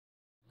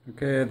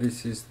Okay,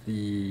 this is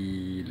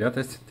the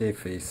latest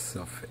interface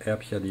of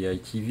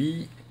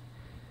Rpidatv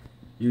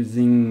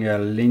using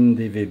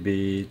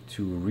leandvb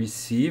to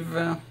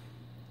receive.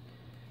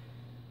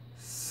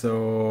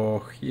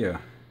 So here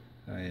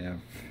I have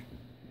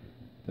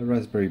the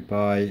Raspberry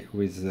Pi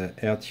with the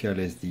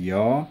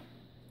rtl-sdr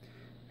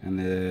and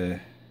a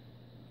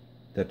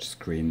touch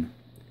screen.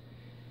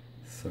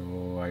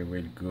 So I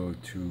will go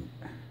to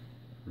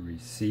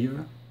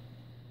receive,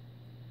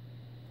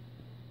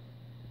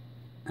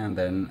 and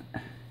then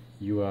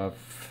you have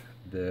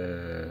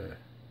the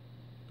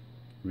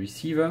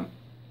receiver.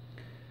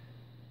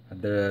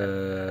 At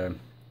the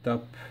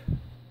top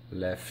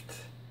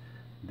left,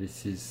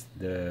 this is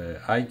the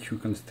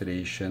IQ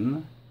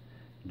constellation.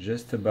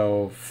 Just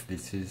above,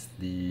 this is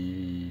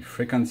the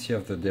frequency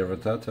of the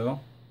derivator.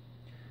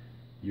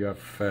 You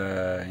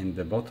have in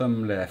the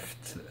bottom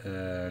left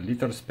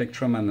little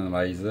spectrum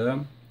analyzer,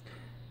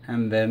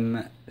 and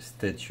then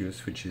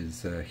status, which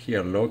is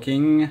here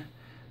logging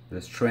the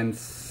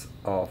strength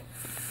of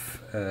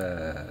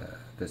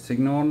the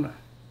signal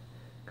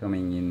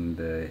coming in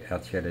the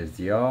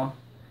rtl-sdr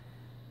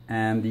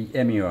and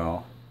the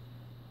MER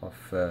of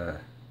the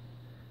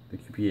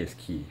QPS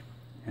key.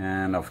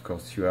 And of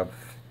course you have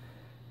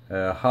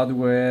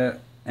hardware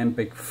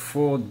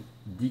MPEG-4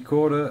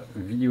 decoder,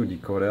 video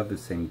decoder at the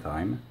same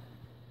time.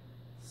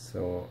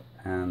 So,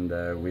 and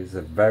with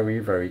a very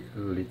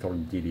little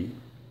delay.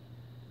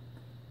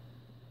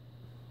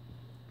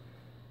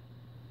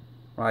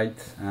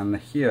 Right, and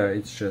here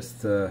it's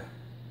just a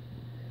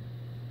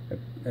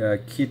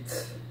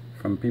kit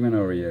from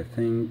Pimanori, I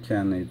think,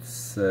 and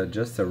it's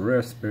just a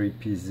Raspberry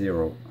Pi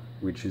 0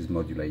 which is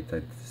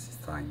modulated this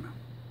time.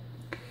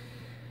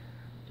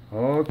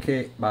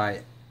 Okay,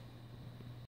 bye.